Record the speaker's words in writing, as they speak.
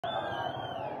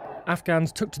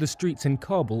Afghans took to the streets in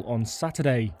Kabul on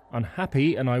Saturday.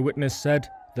 Unhappy, an eyewitness said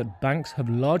that banks have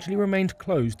largely remained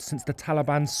closed since the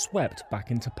Taliban swept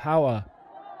back into power.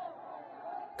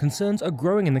 Concerns are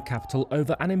growing in the capital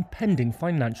over an impending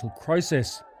financial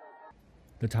crisis.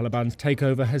 The Taliban's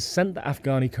takeover has sent the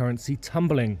Afghani currency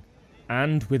tumbling,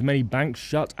 and with many banks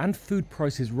shut and food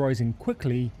prices rising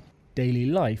quickly, daily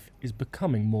life is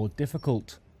becoming more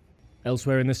difficult.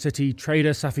 Elsewhere in the city, trader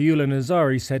Safiullah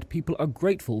Nazari said people are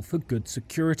grateful for good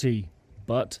security,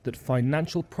 but that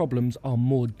financial problems are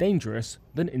more dangerous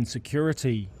than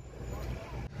insecurity.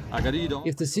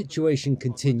 If the situation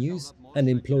continues and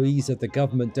employees of the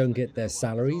government don't get their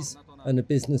salaries and a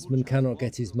businessman cannot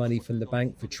get his money from the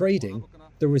bank for trading,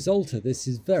 the result of this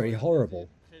is very horrible.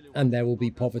 And there will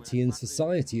be poverty in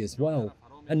society as well,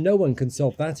 and no one can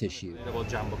solve that issue.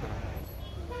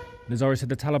 Nazari said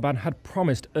the Taliban had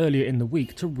promised earlier in the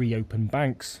week to reopen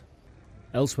banks.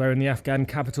 Elsewhere in the Afghan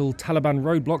capital, Taliban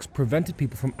roadblocks prevented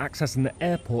people from accessing the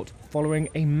airport following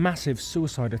a massive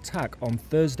suicide attack on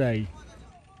Thursday.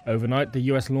 Overnight, the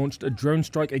US launched a drone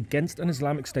strike against an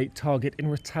Islamic State target in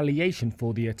retaliation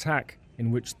for the attack,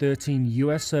 in which 13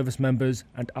 US service members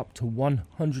and up to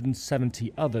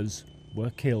 170 others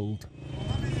were killed.